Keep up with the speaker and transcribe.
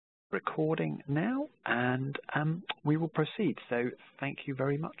recording now, and we will proceed. So thank you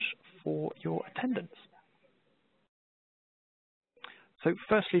very much for your attendance. So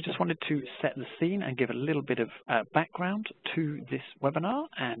firstly, just wanted to set the scene and give a little bit of background to this webinar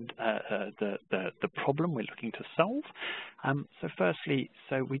and the problem we're looking to solve. So firstly,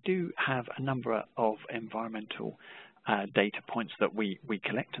 we do have a number of environmental data points that we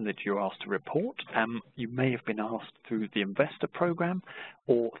collect and that you're asked to report. You may have been asked through the investor program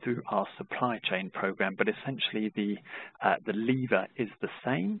or through our supply chain program, but essentially the lever is the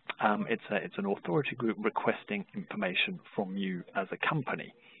same. It's an authority group requesting information from you as a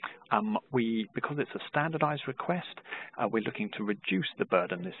company. Because it's a standardized request, we're looking to reduce the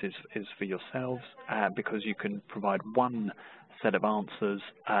burden. This is for yourselves because you can provide one set of answers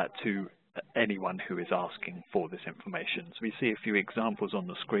to anyone who is asking for this information. So we see a few examples on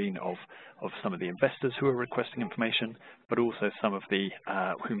the screen of some of the investors who are requesting information, but also some of the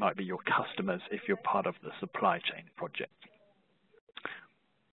who might be your customers if you're part of the supply chain project.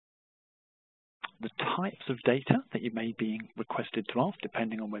 The types of data that you may be requested to ask,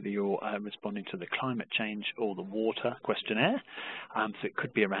 depending on whether you're responding to the climate change or the water questionnaire. So it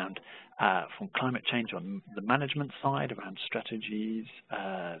could be around from climate change on the management side, around strategies,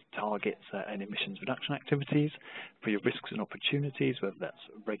 targets, and emissions reduction activities. For your risks and opportunities, whether that's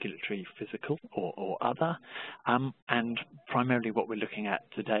regulatory, physical, or other. And primarily what we're looking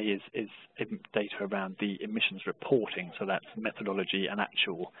at today is data around the emissions reporting. So that's methodology and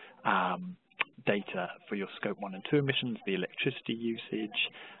actual data for your scope 1 and 2 emissions, the electricity usage,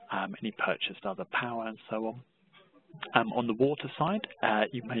 any purchased other power, and so on. On the water side,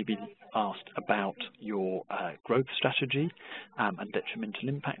 you may be asked about your growth strategy and detrimental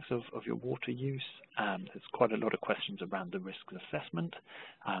impacts of your water use. There's quite a lot of questions around the risk assessment,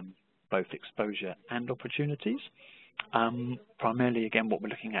 both exposure and opportunities. Primarily, again, what we're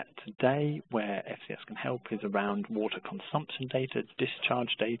looking at today, where FCS can help, is around water consumption data,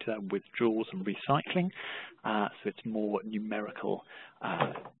 discharge data, withdrawals and recycling. So it's more numerical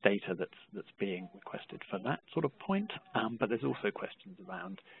data that's being requested for that sort of point. But there's also questions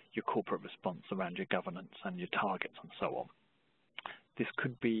around your corporate response, around your governance and your targets and so on. This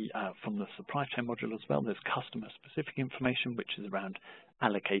could be from the supply chain module as well. There's customer-specific information, which is around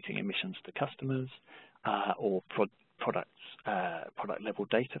allocating emissions to customers or product level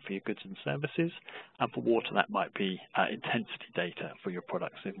data for your goods and services. And for water, that might be intensity data for your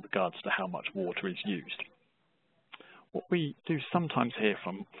products in regards to how much water is used. What we do sometimes hear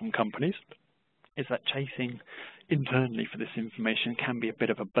from companies is that chasing internally for this information can be a bit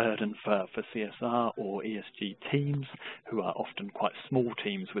of a burden for CSR or ESG teams, who are often quite small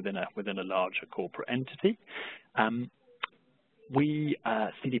teams within a larger corporate entity.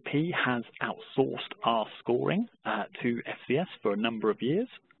 CDP has outsourced our scoring to FCS for a number of years,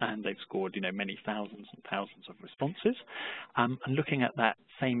 and they've scored, many thousands and thousands of responses. And looking at that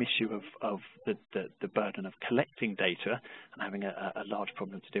same issue of the burden of collecting data and having a large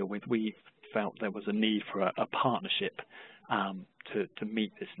problem to deal with, we felt there was a need for a partnership to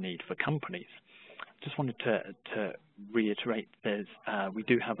meet this need for companies. Just wanted to reiterate, we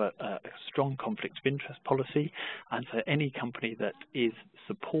do have a strong conflict of interest policy, and so any company that is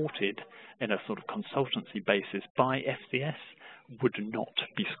supported in a sort of consultancy basis by FCS would not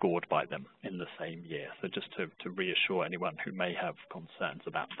be scored by them in the same year. So just to reassure anyone who may have concerns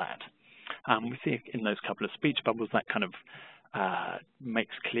about that. We see in those couple of speech bubbles that kind of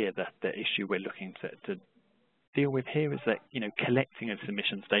makes clear that the issue we're looking to deal with here is that collecting this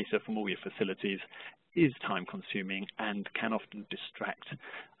emissions data from all your facilities is time consuming and can often distract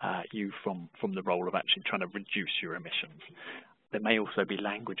you from the role of actually trying to reduce your emissions. There may also be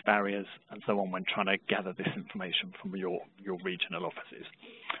language barriers and so on when trying to gather this information from your regional offices.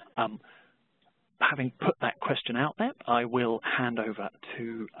 Having put that question out there, I will hand over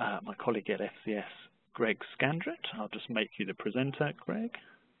to my colleague at FCS, Greg Scandrett. I'll just make you the presenter, Greg.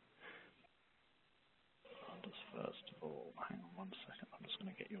 First of all, hang on one second, I'm just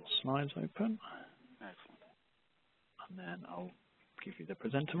going to get your slides open. Excellent. And then I'll give you the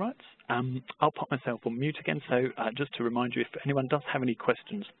presenter rights. I'll pop myself on mute again, so just to remind you, if anyone does have any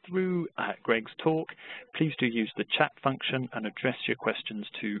questions through Greg's talk, please do use the chat function and address your questions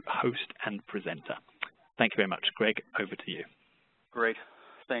to host and presenter. Thank you very much. Greg, over to you. Great.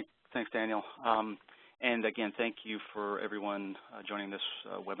 Thanks, Daniel. And again, thank you for everyone joining this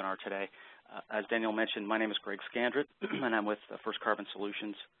webinar today. As Daniel mentioned, my name is Greg Scandrett, and I'm with First Carbon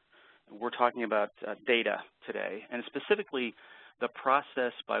Solutions. We're talking about data today, and specifically the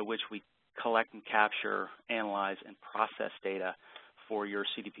process by which we collect and capture, analyze, and process data for your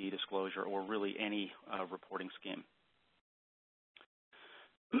CDP disclosure, or really any reporting scheme.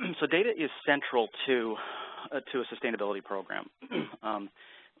 So data is central to a sustainability program.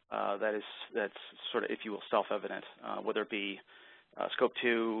 That's sort of, if you will, self-evident, whether it be Scope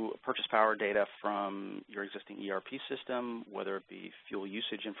 2 purchase power data from your existing ERP system, whether it be fuel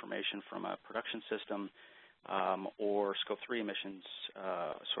usage information from a production system, or Scope 3 emissions,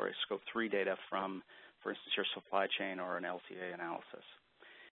 Scope 3 data from, for instance, your supply chain or an LTA analysis.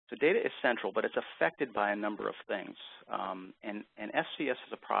 So data is central, but it's affected by a number of things. And SCS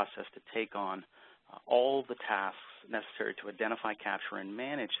is a process to take on all the tasks necessary to identify, capture, and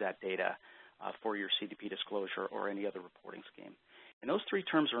manage that data for your CDP disclosure or any other reporting scheme. And those three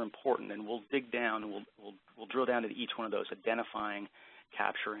terms are important, and we'll dig down and we'll drill down into each one of those: identifying,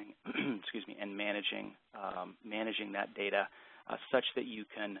 capturing, excuse me, and managing that data such that you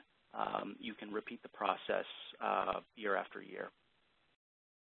can repeat the process year after year.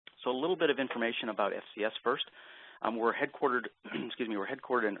 So a little bit of information about FCS first. We're headquartered, we're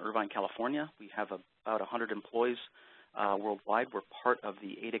headquartered in Irvine, California. We have about 100 employees worldwide. We're part of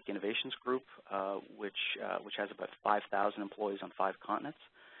the ADIC Innovations Group, which has about 5,000 employees on 5 continents.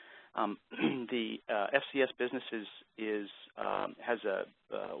 The FCS business has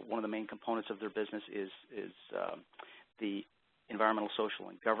one of the main components of their business is the environmental, social,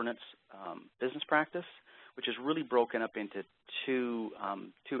 and governance business practice, which is really broken up into two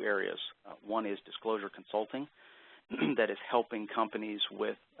areas. One is disclosure consulting, that is helping companies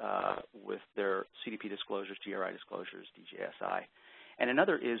with their CDP disclosures, GRI disclosures, DJSI, and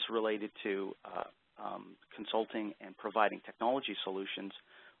another is related to consulting and providing technology solutions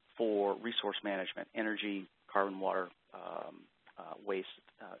for resource management, energy, carbon, water, waste,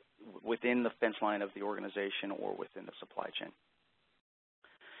 within the fence line of the organization or within the supply chain.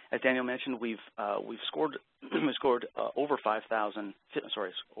 As Daniel mentioned, we've scored over 15,000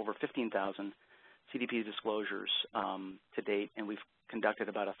 CDP disclosures to date, and we've conducted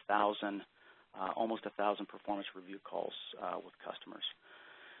about almost 1,000 performance review calls with customers.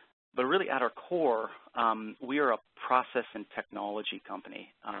 But really, at our core, we are a process and technology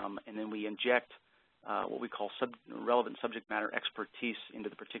company, and then we inject what we call relevant subject matter expertise into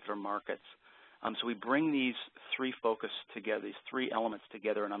the particular markets. So we bring these three these three elements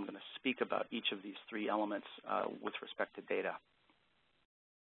together, and I'm going to speak about each of these three elements with respect to data.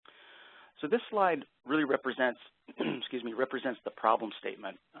 So this slide really represents, represents the problem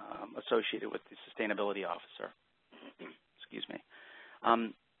statement associated with the sustainability officer.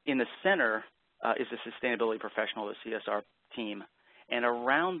 In the center is the sustainability professional, the CSR team, and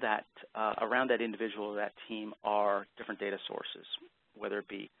around that individual, that team, are different data sources, whether it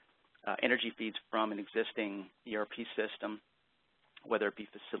be energy feeds from an existing ERP system, whether it be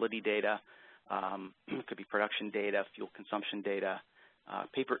facility data, it could be production data, fuel consumption data,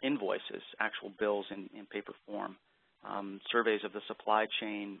 paper invoices, actual bills in paper form, surveys of the supply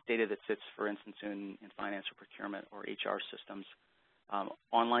chain, data that sits, for instance, in finance or procurement or HR systems,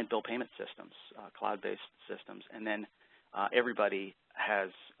 online bill payment systems, cloud-based systems, and then everybody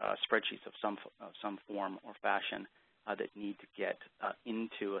has spreadsheets of some form or fashion that need to get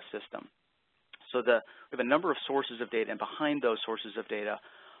into a system. So we have a number of sources of data, and behind those sources of data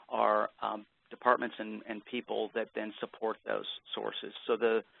are departments and people that then support those sources. So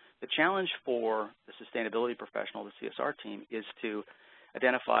the challenge for the sustainability professional, the CSR team, is to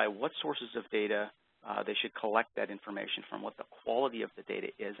identify what sources of data they should collect that information from, what the quality of the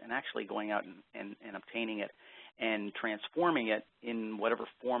data is, and actually going out and obtaining it and transforming it in whatever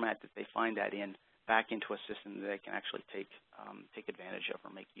format that they find that in back into a system that they can actually take advantage of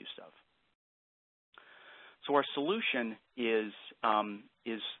or make use of. So our solution is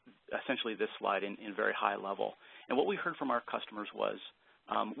essentially this slide in very high level. And what we heard from our customers was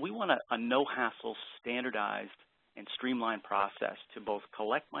we want a no-hassle, standardized, and streamlined process to both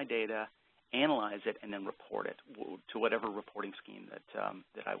collect my data, analyze it, and then report it to whatever reporting scheme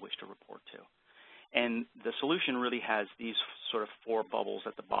that I wish to report to. And the solution really has these sort of 4 bubbles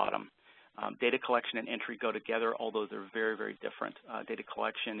at the bottom. Data collection and entry go together, although they're very, very different. Data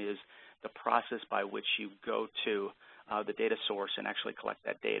collection is the process by which you go to the data source and actually collect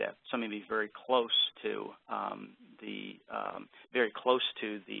that data. So may be very close to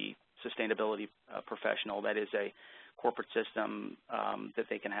the sustainability professional. That is a corporate system that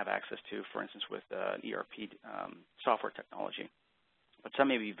they can have access to, for instance, with ERP software technology. But some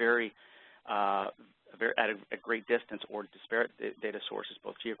may be at a great distance or disparate data sources,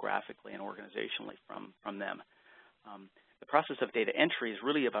 both geographically and organizationally from them. The process of data entry is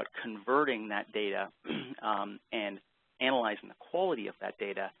really about converting that data and analyzing the quality of that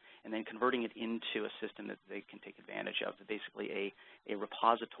data, and then converting it into a system that they can take advantage of, basically a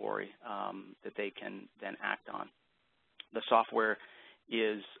repository that they can then act on. The software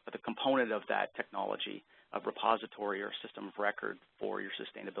is the component of that technology, a repository or system of record for your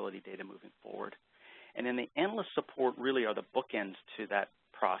sustainability data moving forward. And then the analyst support really are the bookends to that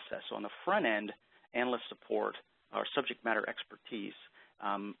process. So on the front end, analyst support, or subject matter expertise,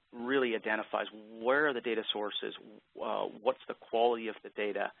 really identifies where are the data sources, what's the quality of the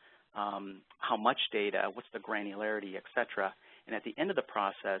data, how much data, what's the granularity, et cetera. And at the end of the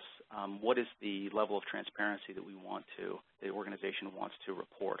process, what is the level of transparency that the organization wants to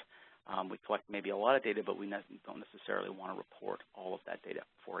report. We collect maybe a lot of data, but we don't necessarily want to report all of that data,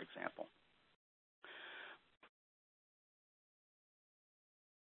 for example.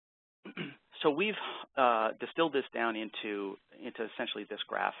 So we've distilled this down into essentially this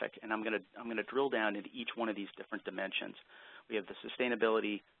graphic, and I'm going to drill down into each one of these different dimensions. We have the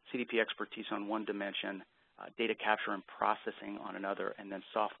sustainability, CDP expertise on one dimension, data capture and processing on another, and then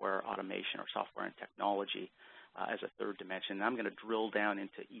software automation or software and technology as a third dimension. And I'm going to drill down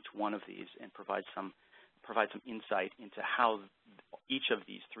into each one of these and provide some insight into how each of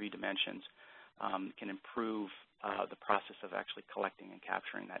these three dimensions can improve the process of actually collecting and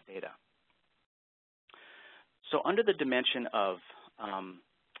capturing that data. So under the dimension of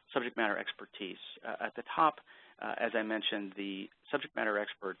subject matter expertise, at the top, as I mentioned, the subject matter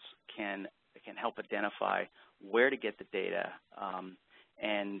experts can help identify where to get the data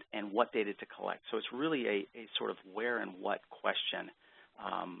and what data to collect. So it's really a sort of where and what question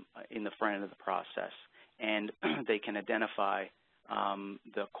in the front end of the process. And they can identify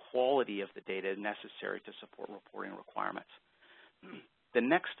the quality of the data necessary to support reporting requirements. The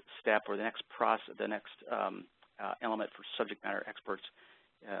next step, or the next process, the next element for subject matter experts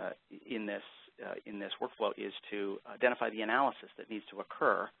in this workflow is to identify the analysis that needs to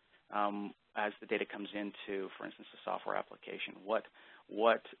occur as the data comes into, for instance, the software application.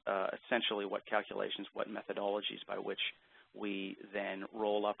 Essentially what calculations, what methodologies by which we then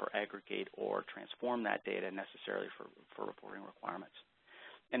roll up or aggregate or transform that data necessarily for reporting requirements.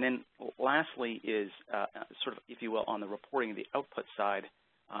 And then lastly is sort of, if you will, on the reporting, the output side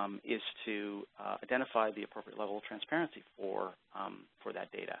is to identify the appropriate level of transparency for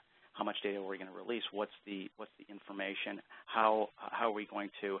that data. How much data are we going to release? What's the information? How are we going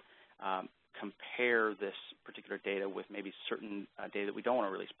to compare this particular data with maybe certain data that we don't want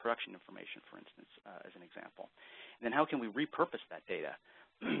to release, production information, for instance, as an example. And then how can we repurpose that data?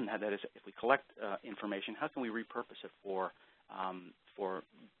 That is, if we collect information, how can we repurpose it for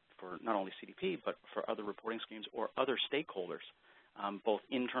not only CDP, but for other reporting schemes or other stakeholders, both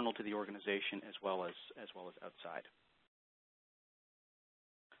internal to the organization as well as outside.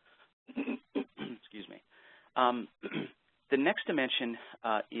 Excuse me. The next dimension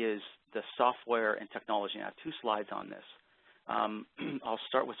is the software and technology. I have two slides on this. I'll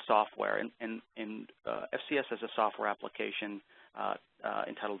start with software. And FCS has a software application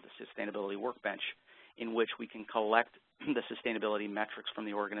entitled the Sustainability Workbench, in which we can collect the sustainability metrics from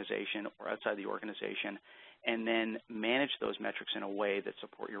the organization or outside the organization, and then manage those metrics in a way that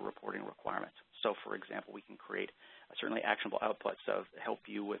support your reporting requirements. So, for example, we can create certainly actionable outputs of help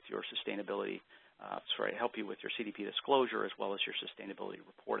you with your sustainability, help you with your CDP disclosure as well as your sustainability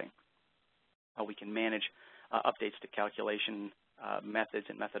reporting. We can manage updates to calculation methods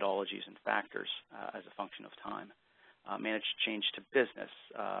and methodologies and factors as a function of time. Manage change to business.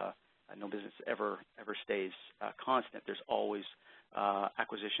 No business ever stays constant. There's always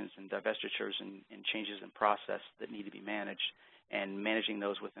acquisitions and divestitures and changes in process that need to be managed, and managing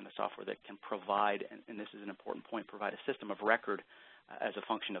those within a software that can provide, and this is an important point, provide a system of record as a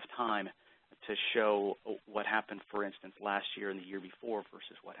function of time to show what happened, for instance, last year and the year before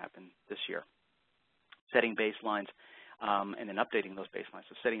versus what happened this year. Setting baselines and then updating those baselines.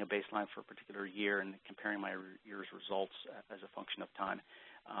 So setting a baseline for a particular year and comparing my year's results as a function of time,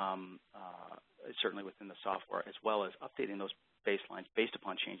 certainly within the software, as well as updating those baselines based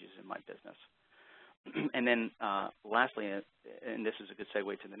upon changes in my business. And then lastly, and this is a good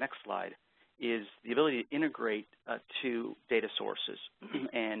segue to the next slide, is the ability to integrate to data sources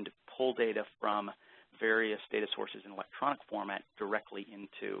and pull data from various data sources in electronic format directly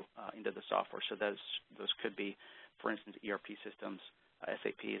into the software. So those could be, for instance, ERP systems,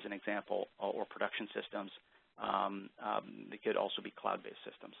 SAP as an example, or production systems. They could also be cloud-based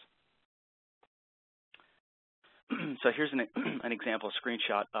systems. So here's an example, a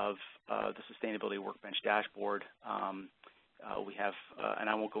screenshot of the Sustainability Workbench dashboard. We have, and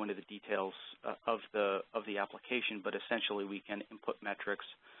I won't go into the details of the application, but essentially we can input metrics,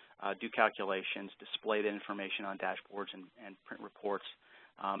 do calculations, display the information on dashboards and print reports,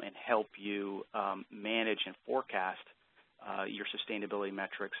 and help you manage and forecast your sustainability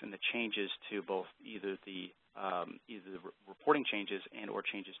metrics and the changes to both either the reporting changes and or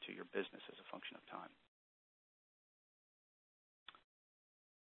changes to your business as a function of time.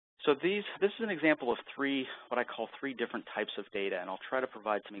 So this is an example of what I call three different types of data, and I'll try to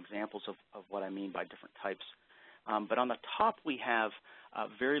provide some examples of what I mean by different types. But on the top we have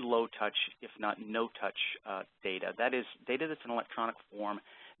very low touch, if not no touch data. That is data that's in electronic form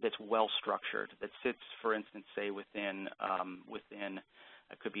that's well structured, that sits, for instance, say within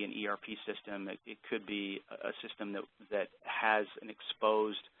it could be an ERP system, it could be a system that has an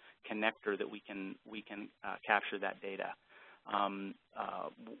exposed connector that we can capture that data.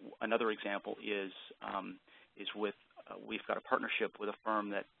 Another example is with we've got a partnership with a firm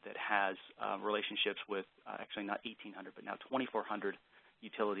that has relationships with actually not 1,800 but now 2,400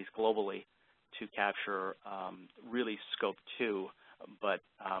 utilities globally to capture really scope 2, but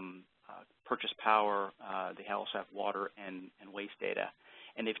purchase power. They also have water and waste data,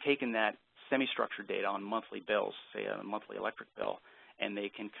 and they've taken that semi-structured data on monthly bills, say a monthly electric bill, and they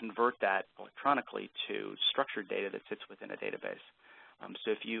can convert that electronically to structured data that sits within a database.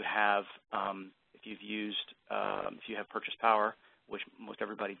 So if you have purchase power, which most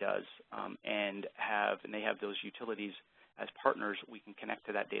everybody does, and they have those utilities as partners, we can connect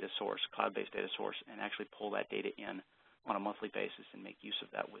to that data source, cloud-based data source, and actually pull that data in on a monthly basis and make use of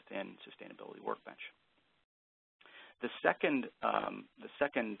that within Sustainability Workbench. The second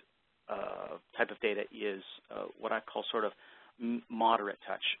type of data is what I call sort of moderate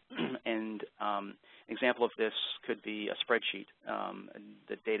touch, and an example of this could be a spreadsheet,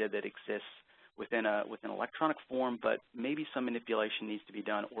 the data that exists within an electronic form, but maybe some manipulation needs to be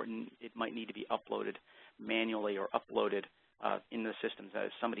done, or it might need to be uploaded manually or uploaded in the system.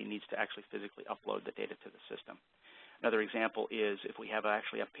 Somebody needs to actually physically upload the data to the system. Another example is if we have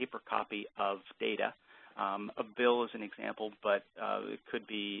actually a paper copy of data. A bill is an example, but it could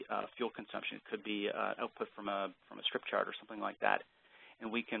be fuel consumption. It could be output from a strip chart or something like that.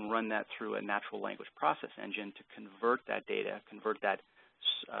 And we can run that through a natural language process engine to convert that data, convert that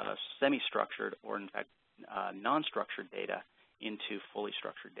semi-structured or, in fact, non-structured data into fully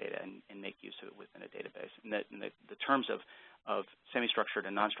structured data and make use of it within a database. And the terms of semi-structured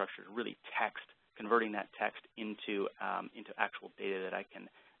and non-structured are really text, converting that text into actual data that I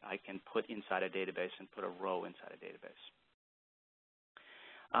can put inside a database and put a row inside a database.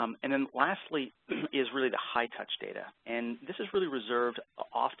 And then lastly is really the high-touch data. And this is really reserved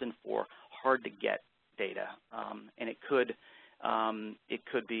often for hard-to-get data. And it could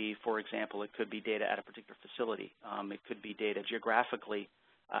be, for example, it could be data at a particular facility. It could be data geographically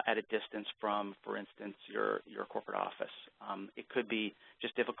at a distance from, for instance, your corporate office. It could be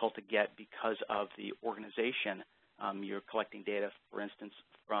just difficult to get because of the organization. You're collecting data, for instance,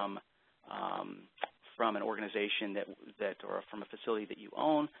 from an organization or from a facility that you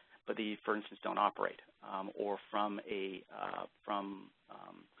own, but that you, for instance, don't operate, or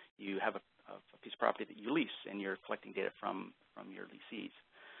you have a piece of property that you lease and you're collecting data from your lessees.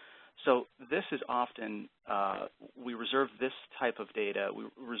 So this is often we reserve this type of data. We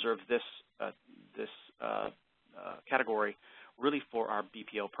reserve this category really for our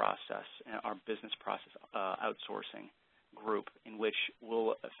BPO process and our business process outsourcing group, in which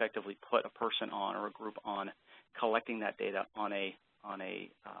we'll effectively put a person on or a group on collecting that data on a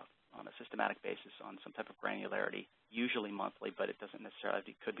systematic basis, on some type of granularity, usually monthly, but it doesn't necessarily.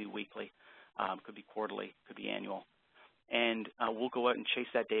 It could be weekly, could be quarterly, could be annual. And we'll go out and chase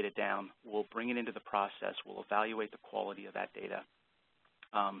that data down. We'll bring it into the process. We'll evaluate the quality of that data.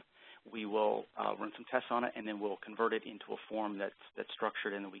 We will run some tests on it, and then we'll convert it into a form that's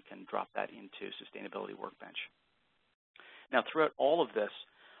structured, and then we can drop that into Sustainability Workbench. Now, throughout all of this,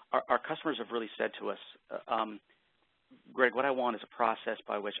 our customers have really said to us, Greg, what I want is a process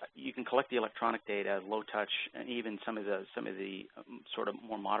by which you can collect the electronic data, low touch, and even some of the sort of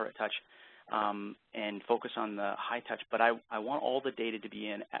more moderate touch, and focus on the high touch. But I want all the data to be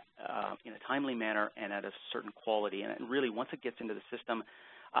in a timely manner and at a certain quality. And really, once it gets into the system,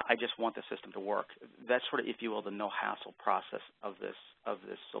 I just want the system to work. That's sort of, if you will, the no-hassle process of this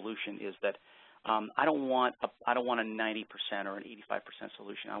solution. Is that I don't want a 90% or an 85%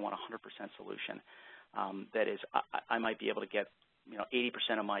 solution. I want a 100% solution. That is, I might be able to get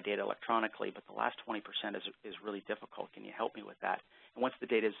 80% of my data electronically, but the last 20% is really difficult. Can you help me with that? And once the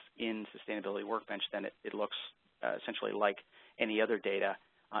data is in Sustainability Workbench, then it looks essentially like any other data,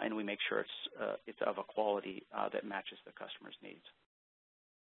 and we make sure it's of a quality that matches the customer's needs.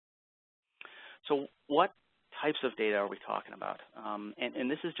 So what types of data are we talking about? And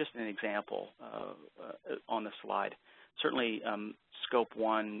this is just an example on the slide. Certainly, Scope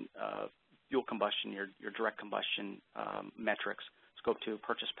 1 fuel combustion, your direct combustion metrics, Scope 2,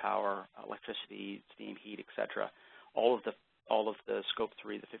 purchase power, electricity, steam, heat, etc. All of the Scope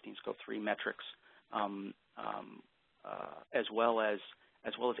 3, the 15 Scope 3 metrics, as well as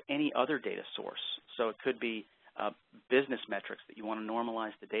any other data source. So it could be business metrics that you want to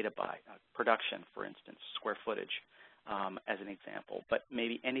normalize the data by, production, for instance, square footage, as an example, but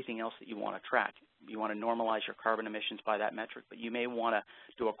maybe anything else that you want to track. You want to normalize your carbon emissions by that metric, but you may want to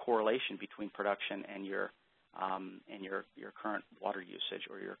do a correlation between production and your current water usage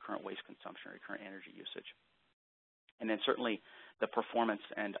or your current waste consumption or your current energy usage. And then certainly the performance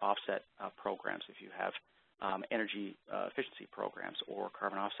and offset programs. If you have energy efficiency programs or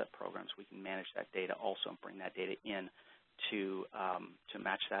carbon offset programs, we can manage that data also and bring that data in to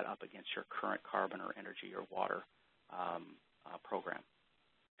match that up against your current carbon or energy or water program.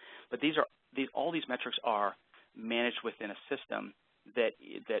 But all these metrics are managed within a system that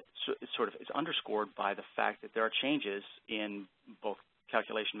sort of is underscored by the fact that there are changes in both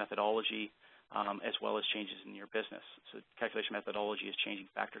calculation methodology as well as changes in your business. So calculation methodology is changing,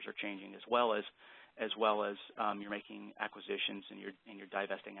 factors are changing, as well as you're making acquisitions and you're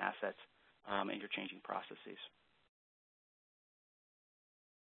divesting assets and you're changing processes.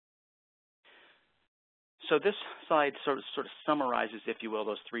 So this slide sort of summarizes, if you will,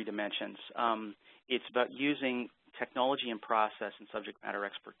 those three dimensions. It's about using technology and process and subject matter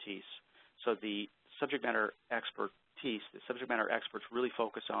expertise. So the subject matter experts really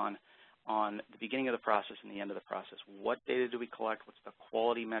focus on the beginning of the process and the end of the process. What data do we collect? What's the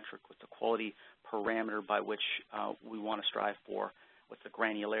quality metric? What's the quality parameter by which we want to strive for? What's the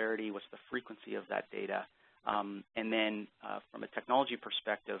granularity? What's the frequency of that data? And then from a technology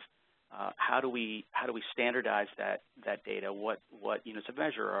perspective, how do we standardize that data? What units of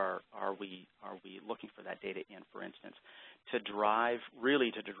measure are we looking for that data in, for instance, to drive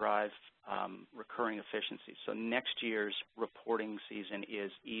recurring efficiencies? So next year's reporting season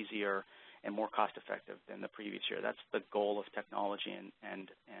is easier and more cost-effective than the previous year. That's the goal of technology and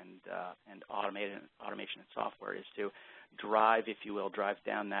automation and software, is to drive, if you will, drive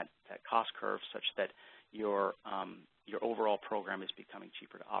down that cost curve such that your overall program is becoming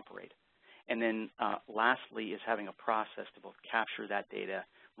cheaper to operate. And then lastly is having a process to both capture that data,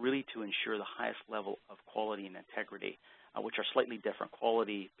 really to ensure the highest level of quality and integrity, which are slightly different.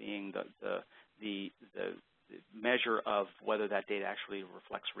 Quality being the measure of whether that data actually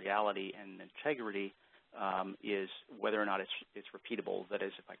reflects reality, and integrity is whether or not it's repeatable. That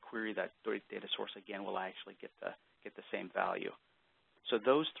is, if I query that data source again, will I actually get the same value? So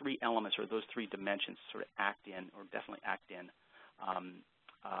those three elements, or those three dimensions, sort of act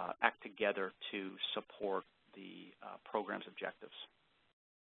together to support the program's objectives.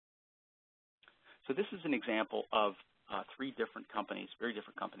 So this is an example of three different companies, very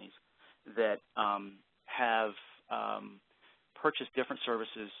different companies, that have purchased different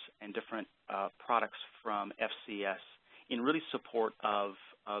services and different products from FCS in really support of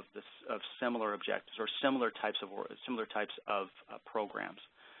similar objectives or similar types of programs.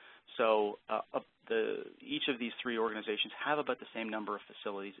 So each of these three organizations have about the same number of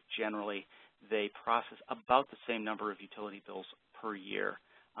facilities. Generally, they process about the same number of utility bills per year.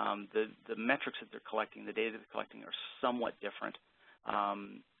 The metrics that they're collecting, the data they're collecting, are somewhat different,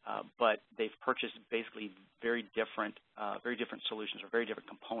 but they've purchased basically very different solutions, or very different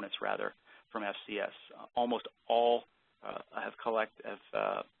components rather, from FCS. Almost all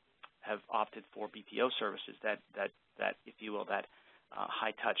have opted for BPO services. That if you will, that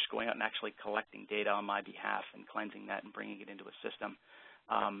high touch, going out and actually collecting data on my behalf and cleansing that and bringing it into a system.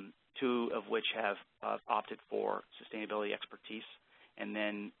 Two of which have opted for sustainability expertise, and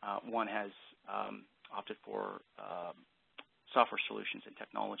then one has opted for software solutions and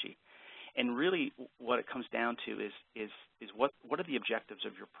technology. And really what it comes down to is what are the objectives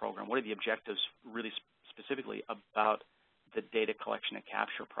of your program? What are the objectives really specifically about the data collection and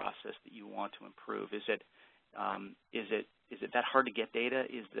capture process that you want to improve? Is it that hard to get data?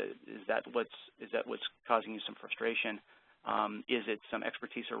 Is that what's causing you some frustration? Is it some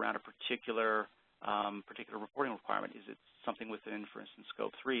expertise around a particular reporting requirement? Is it something within, for instance,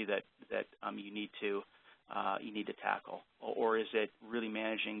 Scope 3 that you need to tackle, or is it really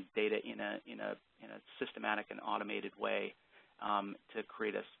managing data in a systematic and automated way to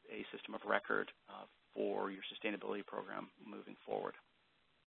create a system of record for your sustainability program moving forward?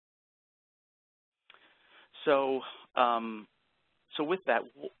 So with that,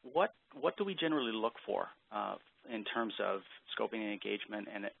 what do we generally look for in terms of scoping and engagement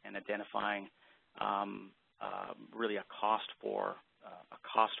and identifying really a cost for a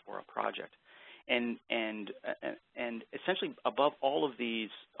project? And essentially above all of these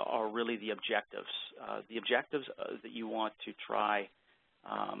are really the objectives. The objectives that you want to try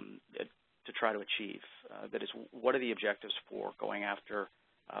to achieve. That is, what are the objectives for going after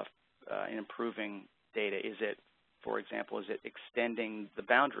and improving data? Is it, for example, is it extending the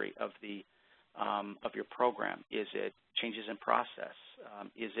boundary of your program? Is it changes in process?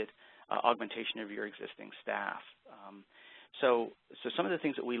 Is it augmentation of your existing staff? So some of the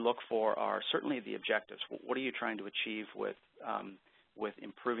things that we look for are certainly the objectives. What are you trying to achieve with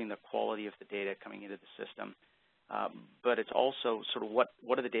improving the quality of the data coming into the system? But it's also sort of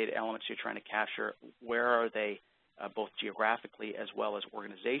what are the data elements you're trying to capture? Where are they both geographically as well as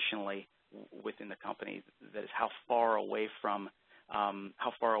organizationally within the company? That is, how far away from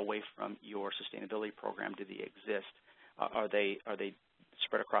your sustainability program do they exist? Are they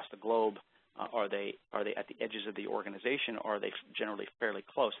spread across the globe? Are they at the edges of the organization, or are they generally fairly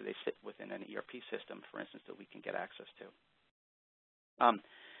close? Do they sit within an ERP system, for instance, that we can get access to?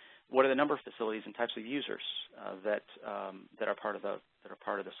 What are the number of facilities and types of users that are part of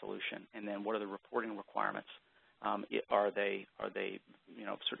the solution? And then what are the reporting requirements? Are they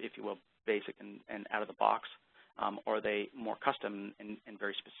sort of, if you will, basic and out of the box? Or are they more custom and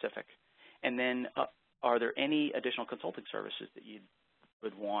very specific? And then are there any additional consulting services that you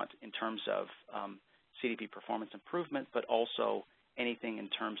would want in terms of CDP performance improvement, but also anything in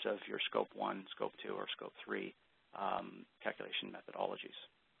terms of your Scope 1, Scope 2, or Scope 3 calculation methodologies?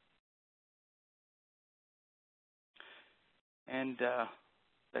 And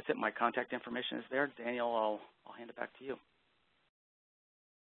that's it. My contact information is there. Daniel, I'll hand it back to you.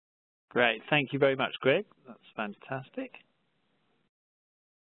 Great. Thank you very much, Greg. That's fantastic.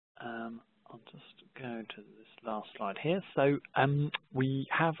 I'll just go to this last slide here. So we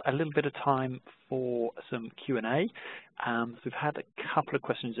have a little bit of time for some Q&A. So we've had a couple of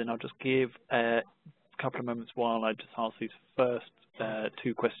questions in. I'll just give a couple of moments while I just ask these first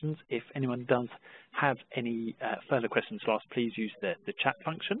two questions. If anyone does have any further questions to ask, please use the chat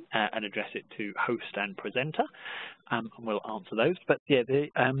function and address it to host and presenter, and we'll answer those. But yeah,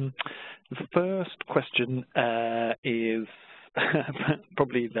 the first question is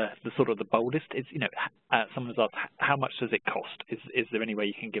probably the sort of the boldest. Is, someone's asked, how much does it cost? Is there any way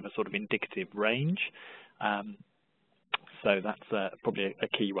you can give a sort of indicative range? So that's probably a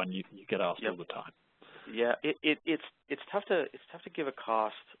key one you get asked all the time. Yeah, it's tough to give a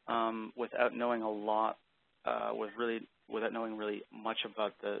cost without knowing a lot, without knowing really much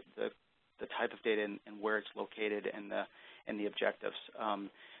about the type of data and where it's located and the objectives.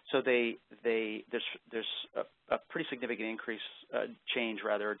 So there's a pretty significant a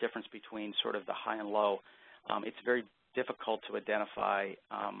difference between sort of the high and low. It's very difficult to identify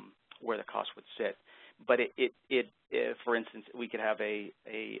where the cost would sit. But for instance, we could have a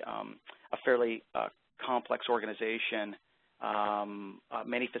fairly complex organization,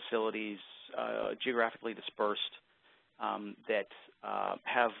 many facilities, geographically dispersed, that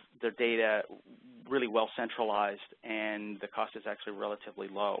have their data really well centralized, and the cost is actually relatively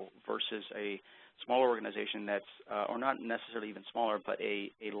low, versus a smaller organization that's, or not necessarily even smaller, but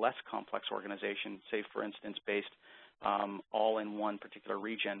a less complex organization, say for instance based all in one particular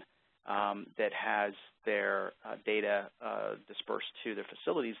region, that has their data dispersed to their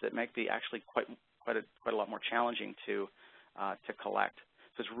facilities, that might be actually quite a lot more challenging to collect.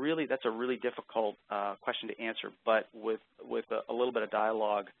 So that's a really difficult question to answer. But with a little bit of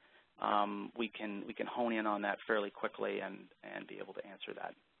dialogue, we can hone in on that fairly quickly and be able to answer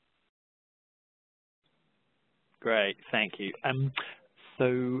that. Great, thank you.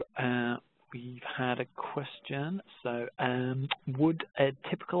 So we've had a question. So would a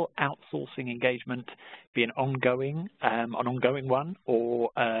typical outsourcing engagement be an ongoing one, or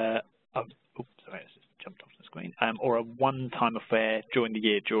sorry, it's just jumped off the screen, or a one-time affair during the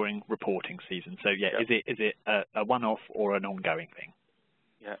year during reporting season? So yeah, yep. Is it a one-off or an ongoing thing?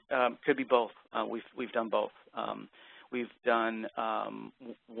 Yeah, could be both. We've done both. We've done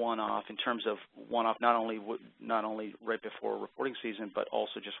one-off in terms of one-off, not only right before reporting season, but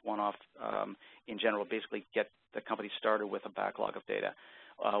also just one-off in general. Basically, get the company started with a backlog of data.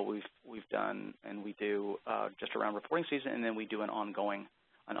 We've done, and we do just around reporting season, and then we do an ongoing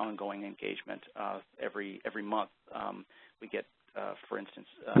engagement every month. We get, for instance,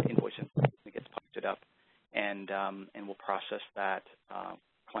 invoicing that gets posted up, and we'll process that.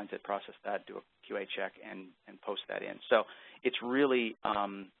 Clients that process that do a QA check and post that in. So it's really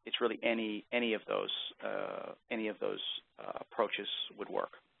any of those approaches would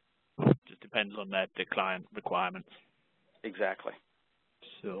work. Just depends on the client requirements. Exactly.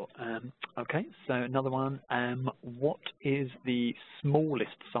 Sure. Okay, so another one. What is the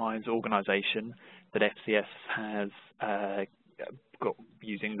smallest size organization that FCS has got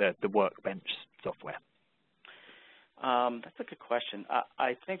using the Workbench software? That's a good question.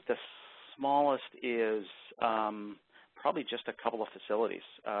 I think the smallest is probably just a couple of facilities.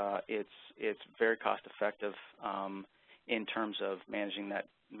 It's very cost effective in terms of managing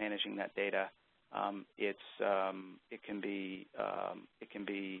that data. It can be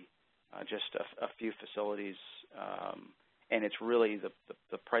just a few facilities, and it's really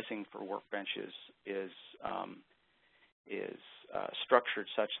the pricing for Workbench is structured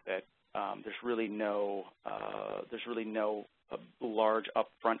such that there's really no large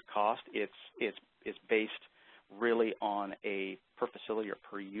upfront cost. It's based really on a per facility or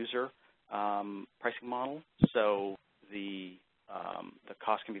per user pricing model. So the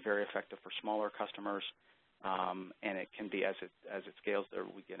cost can be very effective for smaller customers, and it can be as it scales. There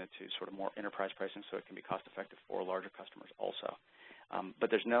we get into sort of more enterprise pricing, so it can be cost effective for larger customers also. But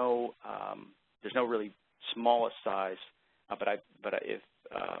there's no really smallest size.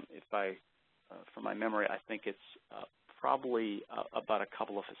 From my memory, I think it's probably about a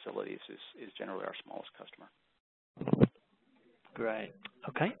couple of facilities is generally our smallest customer. Great.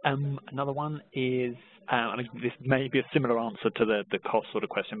 Okay. Another one is, I mean, this may be a similar answer to the cost sort of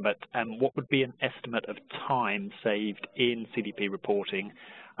question, but what would be an estimate of time saved in CDP reporting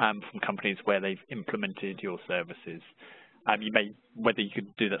from companies where they've implemented your services? Whether you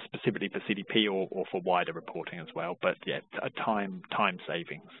could do that specifically for CDP or for wider reporting as well, but yeah, a time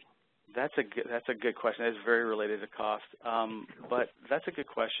savings. That's a good question. It's very related to cost, but that's a good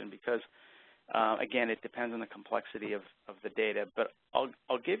question because again, it depends on the complexity of the data. But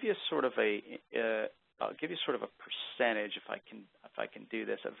I'll give you sort of a percentage if I can do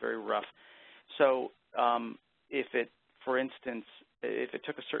this, a very rough. So for instance, if it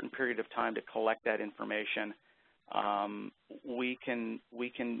took a certain period of time to collect that information, we can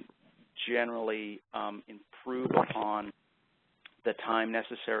generally improve upon the time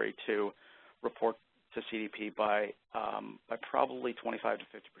necessary to report to CDP by probably 25 to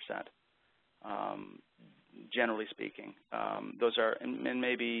 50%. Generally speaking, those are, and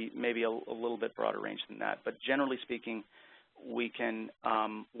maybe a little bit broader range than that. But generally speaking, we can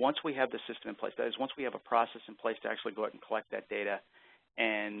once we have the system in place, that is, once we have a process in place to actually go out and collect that data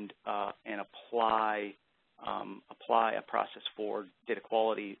and apply a process for data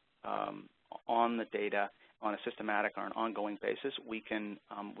quality on the data on a systematic or an ongoing basis, we can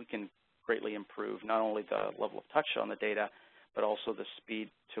greatly improve not only the level of touch on the data, but also the speed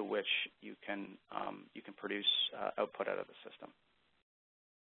to which you can produce output out of the system.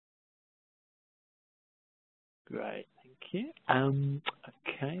 Great, thank you.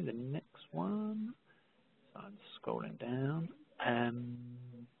 Okay, the next one. So I'm scrolling down.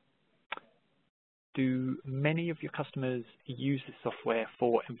 Do many of your customers use this software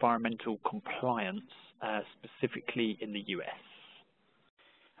for environmental compliance, specifically in the US?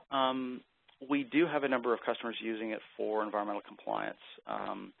 We do have a number of customers using it for environmental compliance.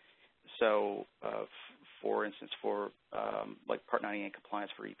 For instance, for like Part 98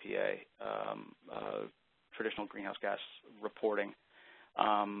 compliance for EPA, traditional greenhouse gas reporting.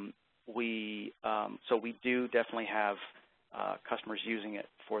 So we do definitely have customers using it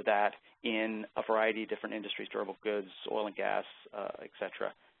for that in a variety of different industries, durable goods, oil and gas, et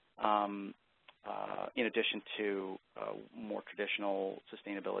cetera, in addition to more traditional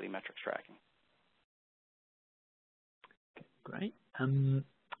sustainability metrics tracking. Great.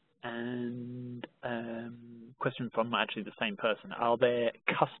 Question from actually the same person. Are there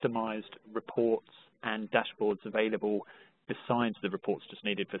customized reports and dashboards available besides the reports just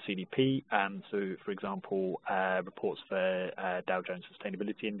needed for CDP? So, for example, reports for Dow Jones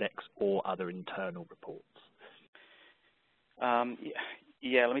Sustainability Index or other internal reports?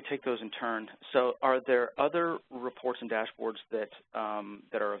 Yeah, let me take those in turn. So are there other reports and dashboards that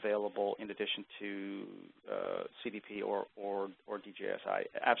are available in addition to CDP or DJSI?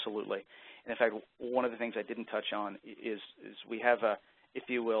 Absolutely. And in fact, one of the things I didn't touch on is we have if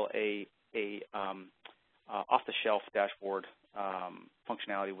you will, a off-the-shelf dashboard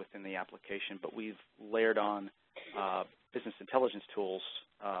functionality within the application, but we've layered on business intelligence tools,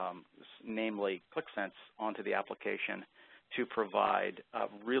 namely ClickSense, onto the application to provide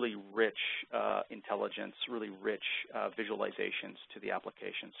really rich intelligence, really rich visualizations to the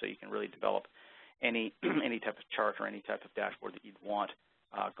application, so you can really develop any type of chart or any type of dashboard that you'd want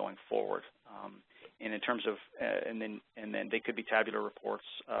going forward. And in terms of and then they could be tabular reports.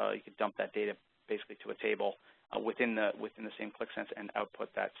 You could dump that data basically to a table within the same ClickSense and output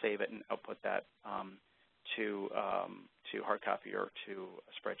that, save it, and output that to to hard copy or to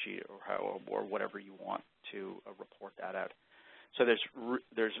a spreadsheet or whatever you want to report that out. So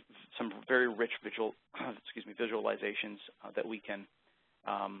there's some very rich visualizations that we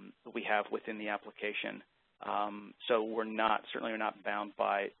have within the application. So we're certainly not bound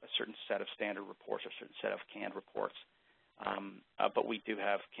by a certain set of standard reports or a certain set of canned reports. But we do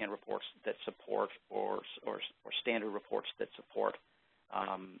have canned reports that support or standard reports that support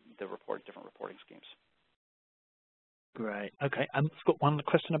different reporting schemes. Great. Okay. I've got one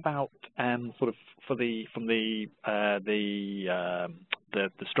question about sort of from the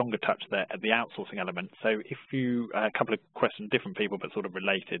stronger touch there at the outsourcing element. So if you a couple of questions, different people but sort of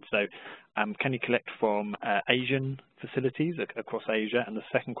related. So can you collect from Asian facilities across Asia? And the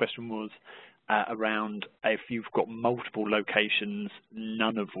second question was around if you've got multiple locations,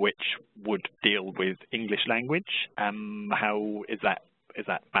 none of which would deal with English language. How is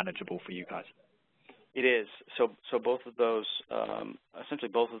that manageable for you guys? It is. So both of those,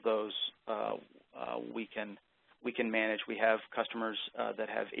 essentially both of those, we can manage. We have customers that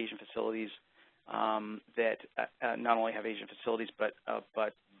have Asian facilities that not only have Asian facilities, but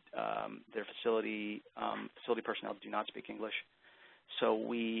their facility personnel do not speak English. So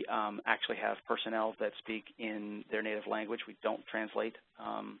we actually have personnel that speak in their native language. We don't translate.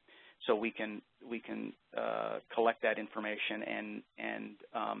 So we can collect that information and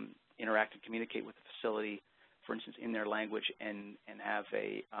interact and communicate with the facility, for instance, in their language, and have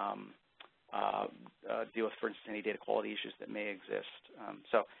a deal with, for instance, any data quality issues that may exist.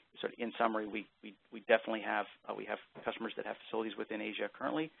 So in summary, we definitely have customers that have facilities within Asia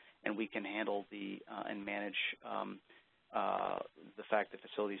currently, and we can handle and manage the fact that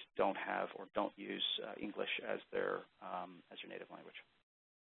facilities don't have or don't use English as their native language.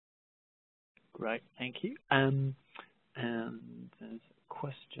 Great, thank you. And there's a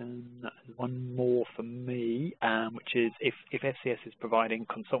question, one more for me, which is if FCS is providing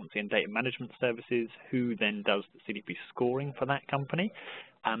consultancy and data management services, who then does the CDP scoring for that company?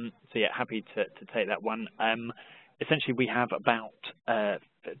 So yeah, happy to take that one. Essentially, we have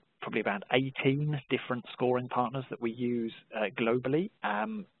probably about 18 different scoring partners that we use globally.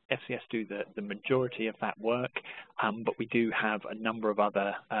 FCS do the majority of that work, but we do have a number of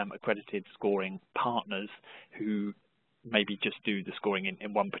other accredited scoring partners who maybe just do the scoring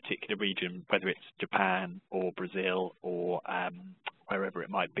in one particular region, whether it's Japan or Brazil or wherever it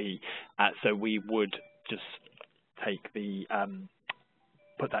might be. So we would just take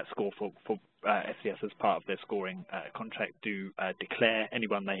put that score for FCS as part of their scoring contract, declare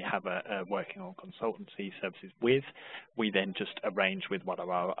anyone they have working on consultancy services with. We then just arrange with one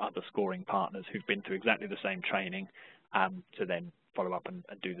of our other scoring partners who've been through exactly the same training to then follow up and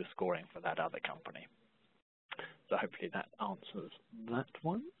do the scoring for that other company. So hopefully that answers that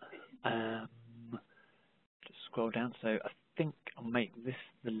one. Just scroll down. So I think I'll make this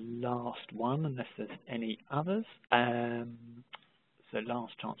the last one unless there's any others. So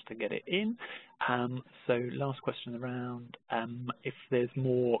last chance to get it in. So last question around if there's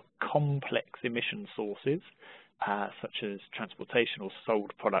more complex emission sources, such as transportation or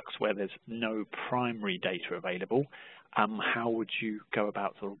sold products where there's no primary data available, how would you go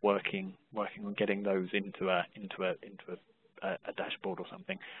about sort of working on getting those into a dashboard or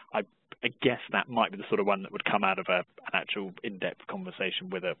something? I guess that might be the sort of one that would come out of an actual in-depth conversation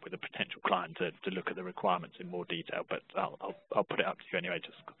with a potential client to look at the requirements in more detail. But I'll put it up to you anyway,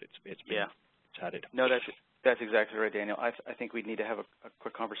 just because it's been chatted. No, that's exactly right, Daniel. I think we'd need to have a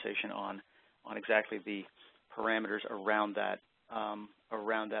quick conversation on exactly the parameters around that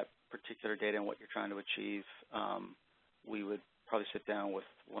particular data and what you're trying to achieve. We would probably sit down with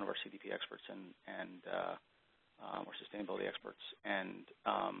one of our CDP experts and or sustainability experts and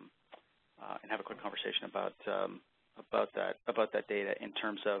have a quick conversation about that data in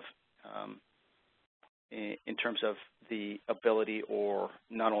terms of the ability, or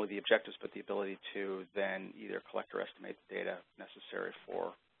not only the objectives, but the ability to then either collect or estimate the data necessary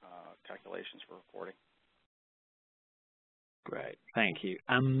for calculations for reporting. Great, thank you.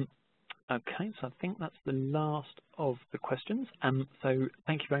 Okay, so I think that's the last of the questions. So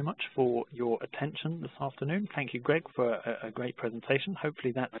thank you very much for your attention this afternoon. Thank you, Greg, for a great presentation.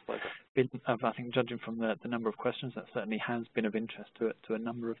 Hopefully that's been, I think, judging from the number of questions, that certainly has been of interest to a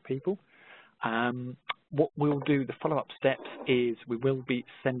number of people. What we'll do, the follow-up steps, is we will be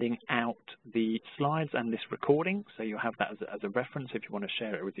sending out the slides and this recording, so you'll have that as a reference if you want to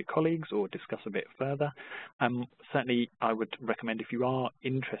share it with your colleagues or discuss a bit further. Certainly, I would recommend, if you are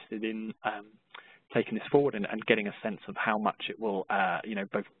interested in taking this forward and getting a sense of how much it will,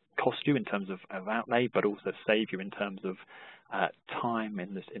 both cost you in terms of outlay, but also save you in terms of time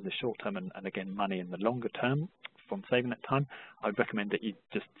in the short term and again, money in the longer term. on saving that time, I'd recommend that you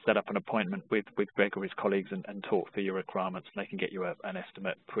just set up an appointment with Greg or his colleagues and talk through your requirements, and they can get you an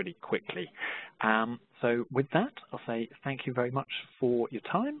estimate pretty quickly. So with that, I'll say thank you very much for your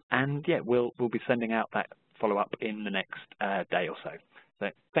time, and yeah, we'll be sending out that follow-up in the next day or so. So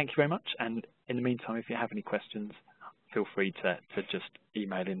thank you very much, and in the meantime, if you have any questions, feel free to just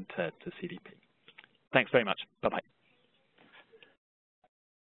email in to CDP. Thanks very much. Bye-bye.